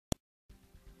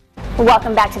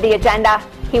Welcome back to the agenda.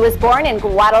 He was born in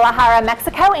Guadalajara,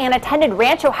 Mexico, and attended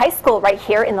Rancho High School right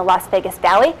here in the Las Vegas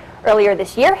Valley. Earlier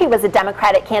this year, he was a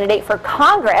Democratic candidate for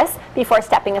Congress before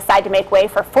stepping aside to make way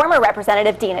for former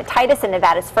Representative Dina Titus in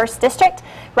Nevada's 1st District,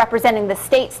 representing the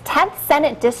state's 10th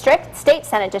State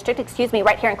Senate District,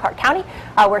 right here in Clark County,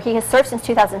 where he has served since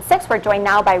 2006. We're joined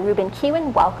now by Ruben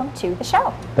Kihuen. Welcome to the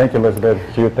show. Thank you, Elizabeth.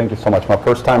 Hugh, thank you so much. My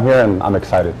first time here, and I'm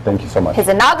excited. Thank you so much. His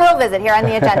inaugural visit here on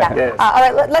the agenda. Yes. All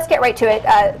right, let's get right to it.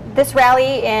 This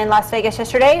rally in Las Vegas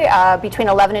yesterday, between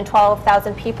 11 and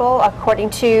 12,000 people, according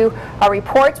to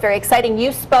reports. Very exciting.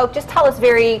 You spoke. Just tell us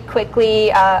very quickly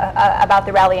about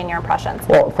the rally and your impressions.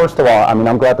 Well, first of all,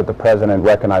 I'm glad that the president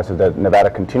recognizes that Nevada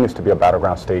continues to be a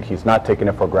battleground state. He's not taking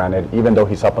it for granted, even though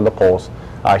he's up in the polls.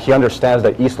 He understands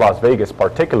that East Las Vegas,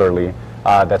 particularly,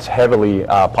 that's heavily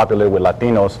populated with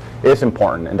Latinos, is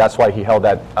important, and that's why he held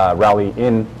that rally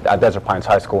in Desert Pines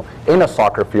High School in a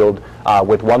soccer field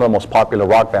with one of the most popular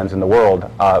rock bands in the world,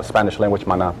 Spanish language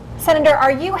Maná. Senator,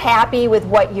 are you happy with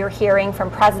what you're hearing from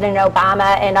President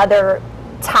Obama and other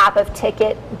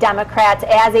top-of-ticket Democrats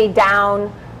as a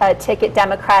down-ticket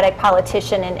Democratic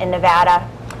politician in Nevada?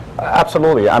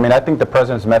 Absolutely. I mean, I think the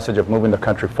president's message of moving the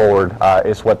country forward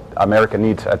is what America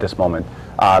needs at this moment.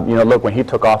 Look, when he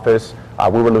took office,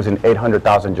 we were losing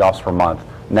 800,000 jobs per month.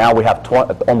 Now we have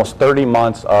almost 30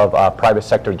 months of private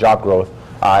sector job growth,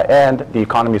 and the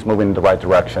economy is moving in the right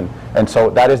direction. And so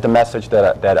that is the message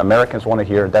that Americans want to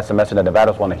hear. That's the message that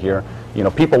Nevadans want to hear.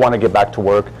 People want to get back to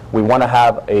work. We want to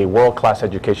have a world-class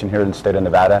education here in the state of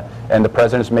Nevada, and the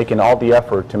president is making all the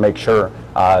effort to make sure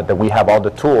that we have all the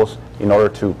tools in order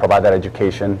to provide that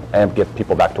education and get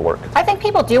people back to work. I think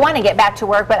people do want to get back to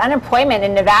work, but unemployment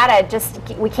in Nevada,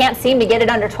 we can't seem to get it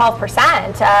under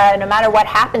 12%. No matter what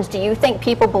happens, do you think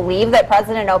people believe that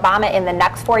President Obama in the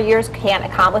next 4 years can't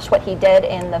accomplish what he did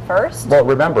in the first? Well,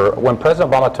 remember, when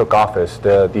President Obama took office,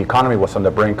 the economy was on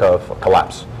the brink of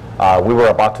collapse. We were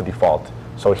about to default.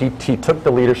 So he took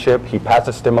the leadership, he passed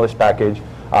a stimulus package,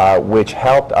 which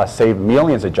helped save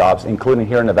millions of jobs, including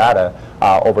here in Nevada,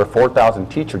 over 4,000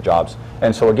 teacher jobs.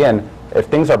 And so again, if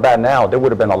things are bad now, they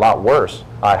would have been a lot worse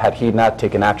had he not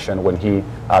taken action when he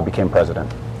became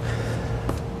president.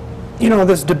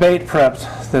 This debate prep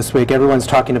this week, everyone's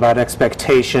talking about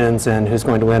expectations and who's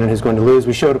going to win and who's going to lose.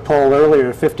 We showed a poll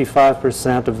earlier,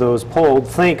 55% of those polled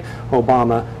think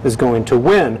Obama is going to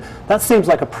win. That seems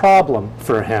like a problem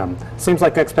for him. Seems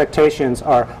like expectations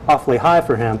are awfully high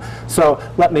for him. So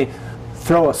let me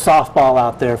throw a softball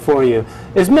out there for you.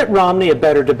 Is Mitt Romney a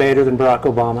better debater than Barack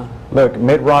Obama? Look,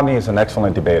 Mitt Romney is an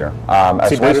excellent debater.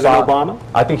 Is he better than Obama?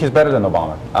 I think he's better than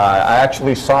Obama. I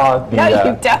actually saw the... No,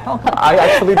 you don't. I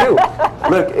actually do.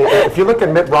 Look, if you look at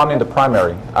Mitt Romney in the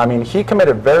primary, I mean, he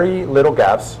committed very little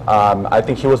gaffes. I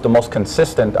think he was the most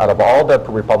consistent out of all the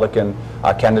Republican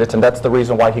candidates, and that's the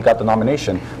reason why he got the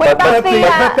nomination. But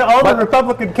all the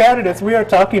Republican candidates, we are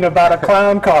talking about a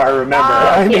clown car, remember?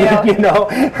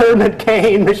 Herman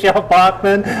Cain, Michelle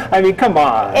Bachmann. I mean, come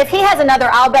on. If he has another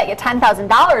I'll bet you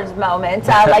 $10,000 moment,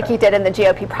 like he did in the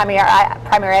GOP primary,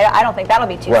 I don't think that'll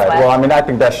be too sweat. Well, I mean, I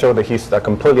think that showed that he's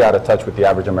completely out of touch with the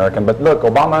average American. But look,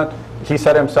 Obama, he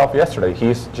said himself yesterday,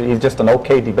 he's just an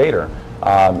okay debater.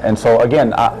 And so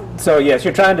again, so yes,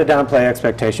 you're trying to downplay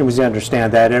expectations. We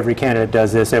understand that every candidate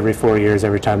does this every 4 years.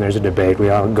 Every time there's a debate,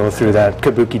 we all go through that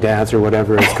kabuki dance or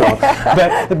whatever it's called.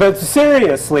 but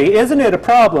seriously, isn't it a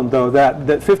problem though that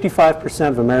 55%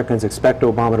 of Americans expect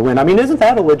Obama to win? I mean, isn't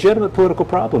that a legitimate political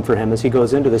problem for him as he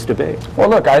goes into this debate? Well,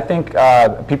 look, I think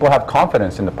people have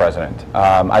confidence in the president.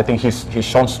 I think he's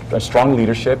shown strong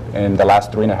leadership in the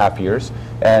last 3.5 years,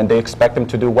 and they expect him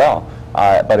to do well.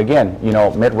 But again,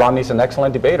 Mitt Romney's an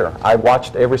excellent debater. I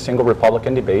watched every single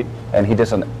Republican debate, and he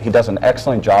does an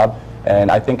excellent job.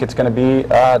 And I think it's going to be,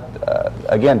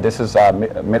 again, this is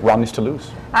Mitt Romney's to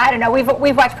lose. I don't know.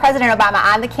 We've watched President Obama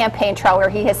on the campaign trail where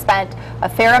he has spent a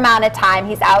fair amount of time.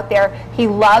 He's out there. He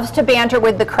loves to banter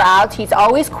with the crowds. He's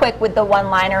always quick with the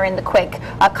one-liner and the quick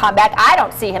comeback. I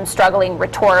don't see him struggling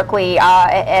rhetorically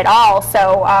at all.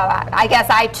 So I guess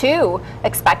I, too,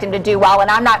 expect him to do well. And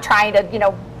I'm not trying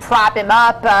to, prop him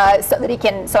up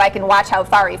so I can watch how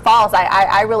far he falls.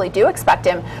 I really do expect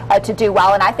him to do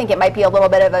well, and I think it might be a little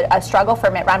bit of a struggle for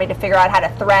Mitt Romney to figure out how to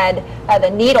thread the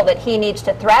needle that he needs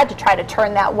to thread to try to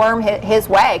turn that worm his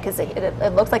way, because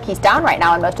it looks like he's down right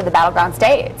now in most of the battleground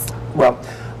states. Well,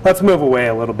 let's move away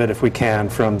a little bit, if we can,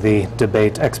 from the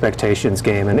debate expectations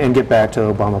game and get back to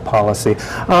Obama policy.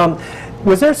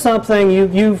 Was there something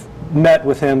you've met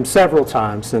with him several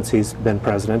times since he's been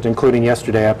president, including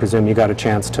yesterday? I presume you got a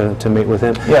chance to meet with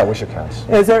him. Yeah, we shook hands.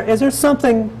 Is there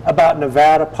something about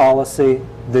Nevada policy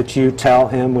that you tell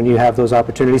him when you have those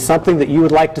opportunities? Something that you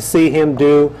would like to see him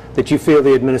do that you feel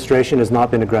the administration has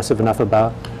not been aggressive enough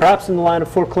about? Perhaps in the line of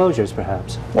foreclosures,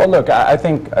 perhaps? Well, look, I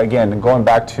think, again, going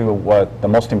back to what the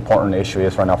most important issue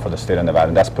is right now for the state of Nevada,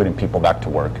 and that's putting people back to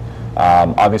work.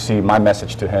 Obviously, my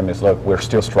message to him is, look, we're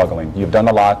still struggling. You've done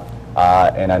a lot,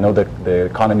 and I know that the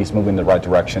economy is moving in the right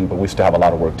direction, but we still have a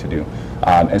lot of work to do.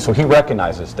 And so he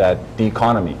recognizes that the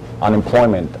economy,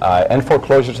 unemployment, and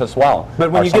foreclosures as well.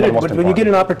 But when you get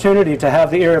an opportunity to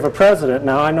have the ear of a president,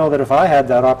 now I know that if I had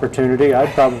that opportunity,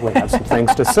 I'd probably have some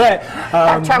things to say.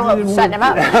 Have trouble shutting him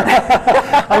up.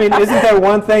 I mean, isn't there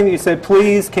one thing that you said,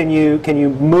 please, can you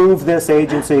move this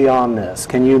agency on this?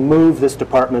 Can you move this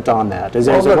department on that? Is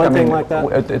there one thing like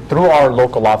that? Through our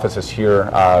local offices here,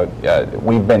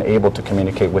 we've been able to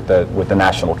communicate with the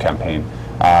national campaign,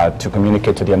 to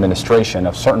communicate to the administration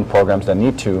of certain programs that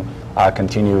need to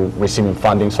continue receiving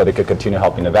funding so they could continue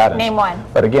helping Nevadans. Name one.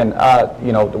 But again,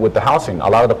 you know, with the housing, a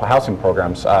lot of the housing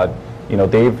programs, you know,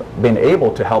 they've been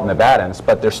able to help Nevadans,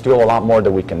 but there's still a lot more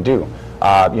that we can do.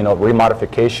 You know,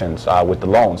 remodifications with the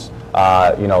loans,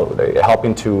 you know,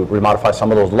 helping to remodify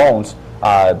some of those loans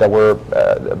that were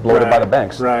bloated by the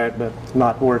banks. Right, but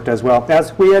not worked as well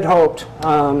as we had hoped.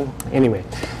 Anyway,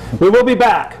 we will be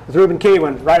back with Ruben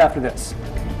Kihuen right after this.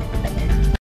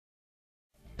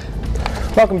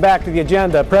 Welcome back to the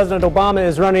agenda. President Obama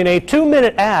is running a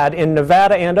 2-minute ad in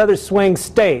Nevada and other swing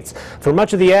states. For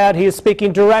much of the ad, he is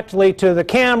speaking directly to the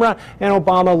camera, and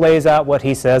Obama lays out what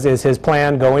he says is his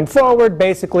plan going forward.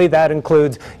 Basically, that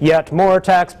includes yet more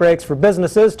tax breaks for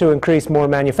businesses to increase more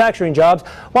manufacturing jobs,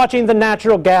 watching the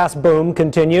natural gas boom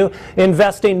continue,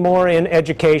 investing more in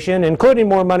education, including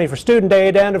more money for student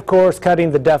aid, and, of course,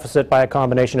 cutting the deficit by a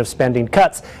combination of spending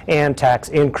cuts and tax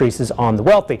increases on the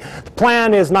wealthy. The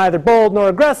plan is neither bold nor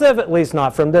aggressive, at least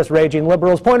not from this raging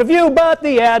liberal's point of view, but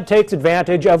the ad takes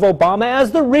advantage of Obama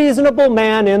as the reasonable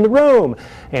man in the room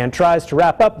and tries to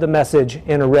wrap up the message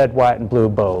in a red, white, and blue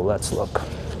bow. Let's look.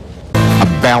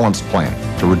 A balanced plan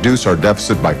to reduce our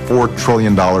deficit by $4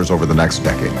 trillion over the next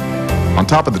decade. On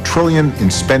top of the trillion in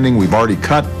spending we've already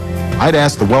cut, I'd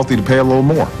ask the wealthy to pay a little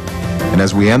more. And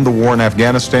as we end the war in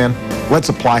Afghanistan, let's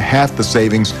apply half the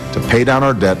savings to pay down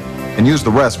our debt and use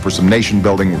the rest for some nation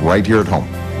building right here at home.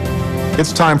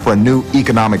 It's time for a new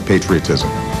economic patriotism,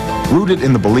 rooted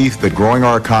in the belief that growing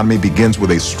our economy begins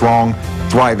with a strong,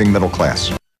 thriving middle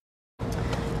class.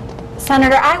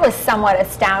 Senator, I was somewhat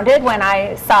astounded when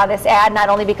I saw this ad, not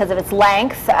only because of its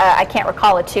length, I can't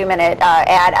recall a 2-minute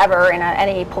ad ever in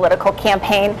any political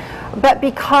campaign, but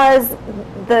because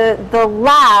the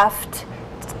left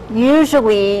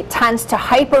usually tends to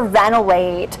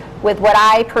hyperventilate with what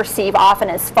I perceive often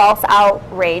as false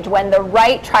outrage when the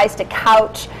right tries to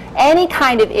couch any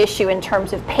kind of issue in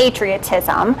terms of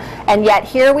patriotism, and yet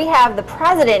here we have the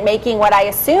president making what I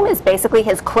assume is basically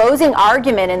his closing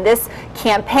argument in this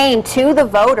campaign to the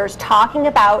voters, talking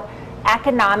about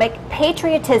economic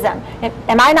patriotism.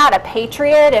 Am I not a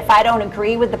patriot if I don't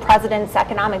agree with the president's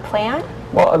economic plan?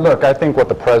 Well, look, I think what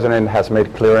the president has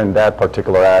made clear in that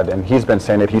particular ad, and he's been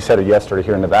saying it, he said it yesterday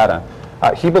here in Nevada,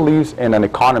 he believes in an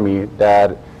economy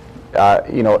that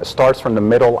you know, starts from the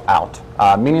middle out,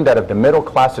 meaning that if the middle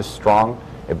class is strong,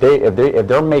 if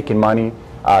they're making money,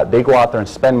 they go out there and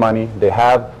spend money, they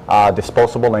have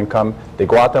disposable income, they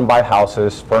go out there and buy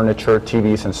houses, furniture,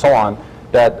 TVs, and so on,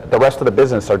 that the rest of the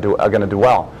business are going to do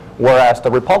well. Whereas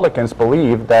the Republicans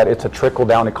believe that it's a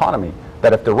trickle-down economy,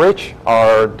 that if the rich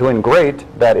are doing great,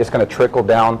 that it's going to trickle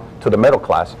down to the middle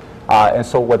class. And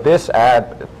so what this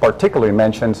ad particularly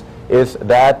mentions is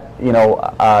that, you know,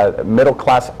 middle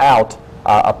class out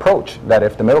approach, that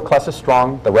if the middle class is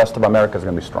strong, the rest of America is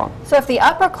going to be strong. So if the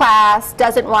upper class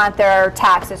doesn't want their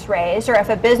taxes raised, or if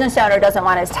a business owner doesn't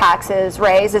want his taxes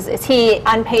raised, is he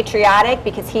unpatriotic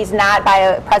because he's not,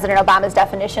 by President Obama's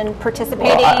definition,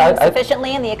 participating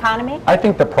sufficiently in the economy? I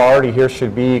think the priority here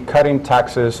should be cutting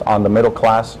taxes on the middle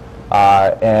class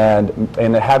and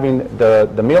having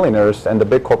the millionaires and the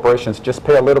big corporations just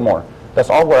pay a little more. That's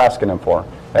all we're asking them for.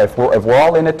 If we're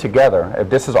all in it together, if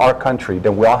this is our country,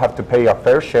 then we all have to pay our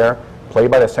fair share, play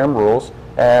by the same rules,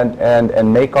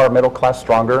 and make our middle class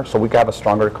stronger so we can have a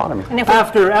stronger economy.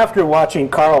 After watching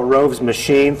Karl Rove's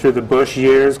machine through the Bush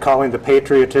years, calling the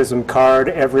patriotism card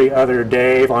every other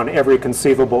day on every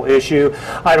conceivable issue,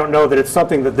 I don't know that it's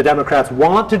something that the Democrats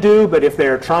want to do, but if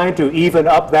they're trying to even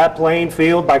up that playing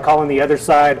field by calling the other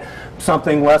side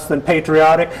something less than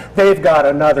patriotic, they've got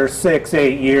another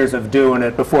 6-8 years of doing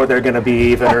it before they're going to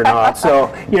be even or not.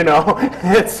 So, you know,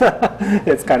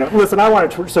 it's kind of, listen, I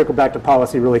want to circle back to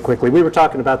policy really quickly. We were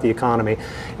talking about the economy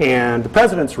and the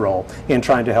president's role in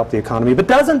trying to help the economy, but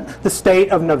doesn't the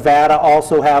state of Nevada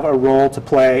also have a role to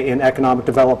play in economic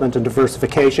development and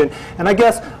diversification? And I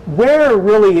guess where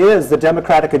really is the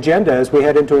Democratic agenda as we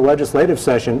head into a legislative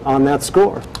session on that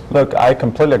score? Look, I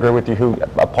completely agree with you, Hugh.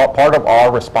 Part of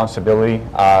our responsibility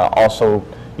also,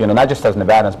 you know, not just as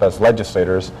Nevadans, but as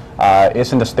legislators,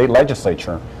 is in the state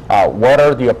legislature. What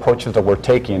are the approaches that we're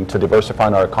taking to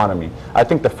diversifying our economy? I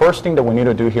think the first thing that we need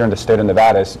to do here in the state of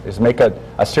Nevada is make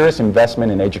a serious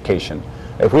investment in education.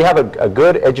 If we have a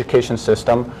good education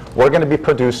system, we're going to be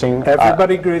producing...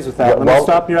 Everybody agrees with that. Let me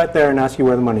stop you right there and ask you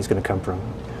where the money's going to come from.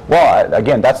 Well,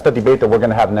 again, that's the debate that we're going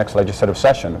to have next legislative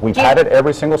session. We've had it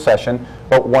every single session,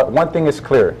 but one thing is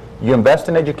clear. You invest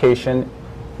in education,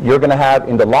 you're going to have,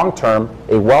 in the long term,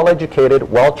 a well-educated,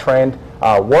 well-trained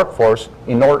workforce,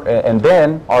 and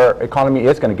then our economy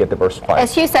is going to get diversified.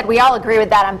 As Hugh said, we all agree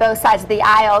with that on both sides of the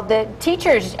aisle. The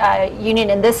teachers union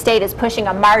in this state is pushing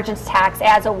a margins tax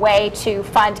as a way to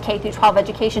fund K-12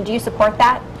 education. Do you support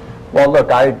that? Well,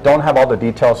 look, I don't have all the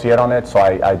details yet on it, so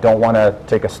I don't want to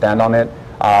take a stand on it.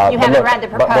 You haven't read the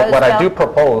proposed but what bill? I do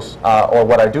propose, or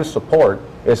what I do support,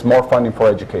 is more funding for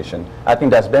education. I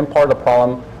think that's been part of the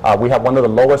problem. We have one of the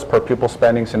lowest per pupil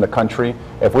spendings in the country.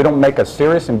 If we don't make a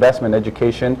serious investment in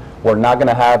education, we're not going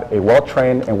to have a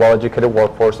well-trained and well-educated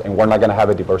workforce, and we're not going to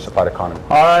have a diversified economy.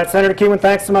 All right, Senator Kihuen,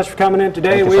 thanks so much for coming in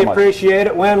today. We appreciate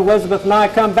it. When Elizabeth and I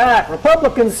come back,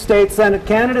 Republican state Senate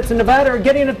candidates in Nevada are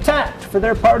getting attacked for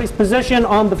their party's position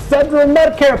on the federal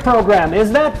Medicare program.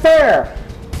 Is that fair?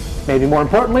 Maybe more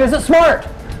importantly, is it smart?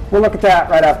 We'll look at that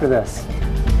right after this.